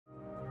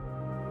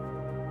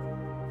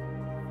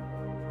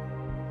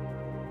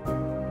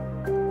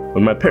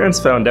When my parents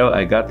found out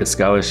I got the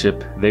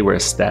scholarship, they were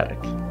ecstatic.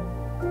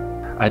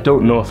 I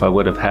don't know if I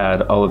would have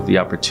had all of the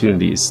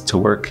opportunities to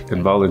work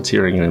and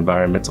volunteering in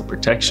environmental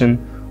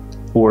protection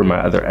or my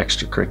other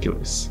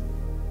extracurriculars.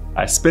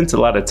 I spent a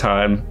lot of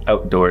time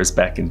outdoors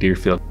back in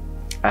Deerfield.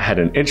 I had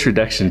an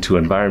introduction to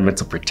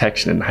environmental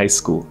protection in high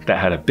school that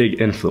had a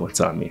big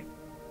influence on me.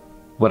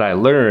 What I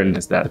learned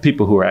is that the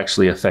people who were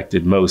actually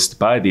affected most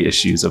by the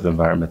issues of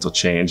environmental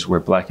change were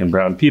Black and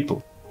brown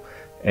people.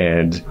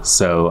 And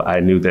so I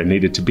knew there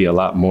needed to be a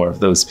lot more of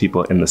those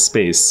people in the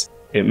space.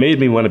 It made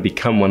me want to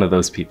become one of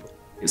those people.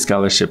 The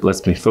scholarship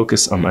lets me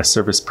focus on my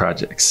service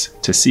projects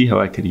to see how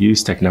I could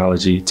use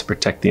technology to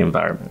protect the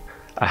environment.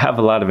 I have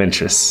a lot of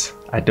interests.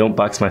 I don't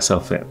box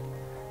myself in.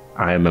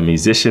 I am a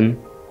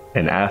musician,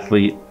 an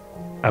athlete,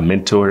 a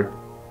mentor,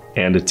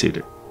 and a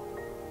tutor.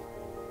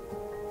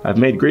 I've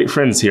made great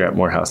friends here at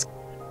Morehouse,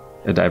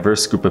 a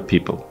diverse group of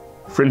people,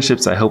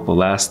 friendships I hope will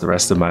last the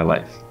rest of my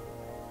life.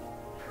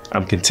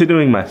 I'm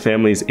continuing my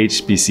family's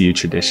HBCU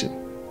tradition.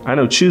 I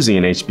know choosing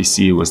an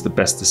HBCU was the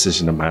best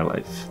decision of my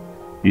life.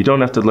 You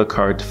don't have to look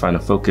hard to find a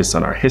focus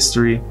on our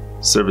history,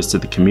 service to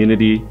the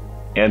community,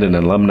 and an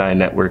alumni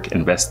network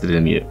invested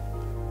in you.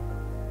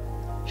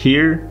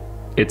 Here,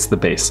 it's the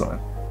baseline.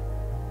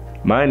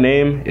 My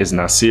name is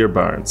Nasir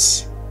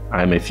Barnes.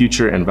 I am a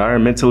future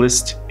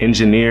environmentalist,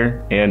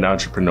 engineer, and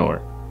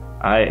entrepreneur.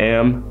 I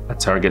am a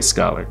Target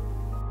Scholar.